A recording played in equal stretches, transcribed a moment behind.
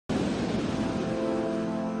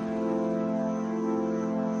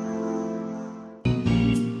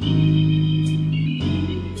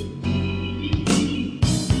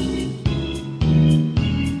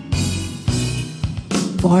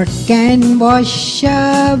What can wash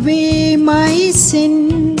away my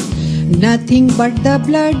sin? Nothing but the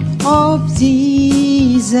blood of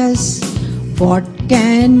Jesus. What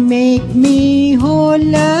can make me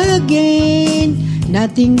whole again?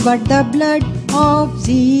 Nothing but the blood of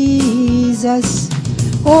Jesus.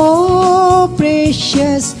 Oh,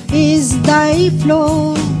 precious is thy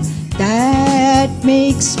flow that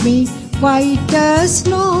makes me white as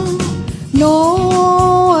snow.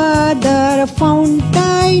 No other fount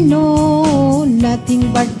I know,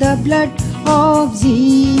 nothing but the blood of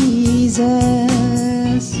Jesus.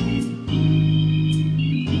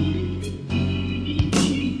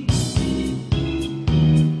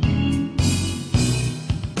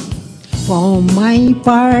 For my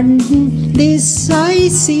pardon this I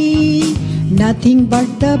see, nothing but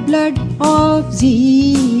the blood of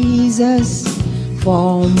Jesus.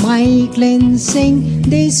 For my cleansing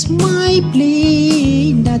this my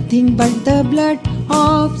plea, nothing but the blood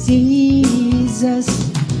of Jesus.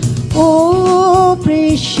 Oh,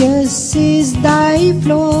 precious is thy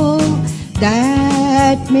flow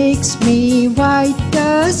that makes me white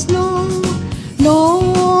as snow.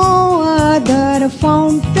 No other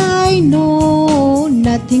fount I know,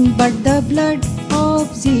 nothing but the blood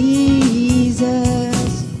of Jesus.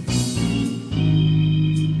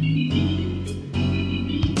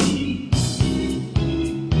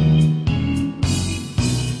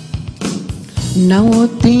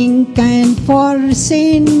 Nothing can for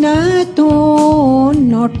sin atone,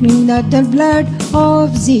 not in the blood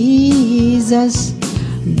of Jesus.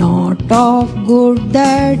 Not of good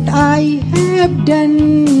that I have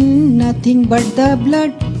done, nothing but the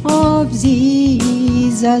blood of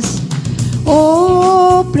Jesus.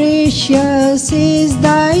 Oh, precious is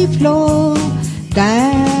thy flow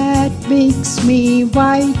that makes me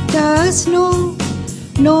white as snow.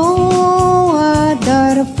 No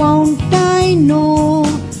other fount I know,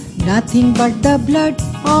 nothing but the blood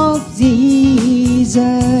of Jesus.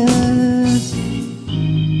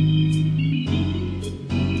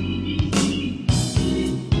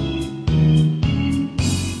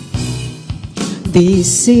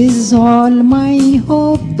 This is all my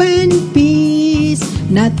hope and peace,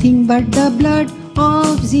 nothing but the blood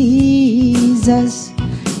of Jesus.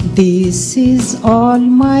 This is all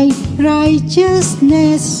my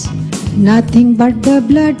righteousness, nothing but the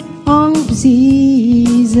blood of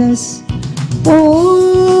Jesus.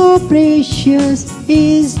 Oh, precious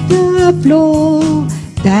is the flow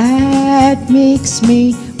that makes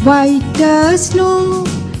me white as snow.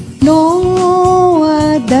 No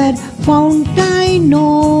other fount I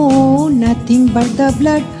know, nothing but the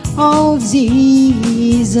blood of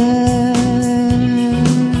Jesus.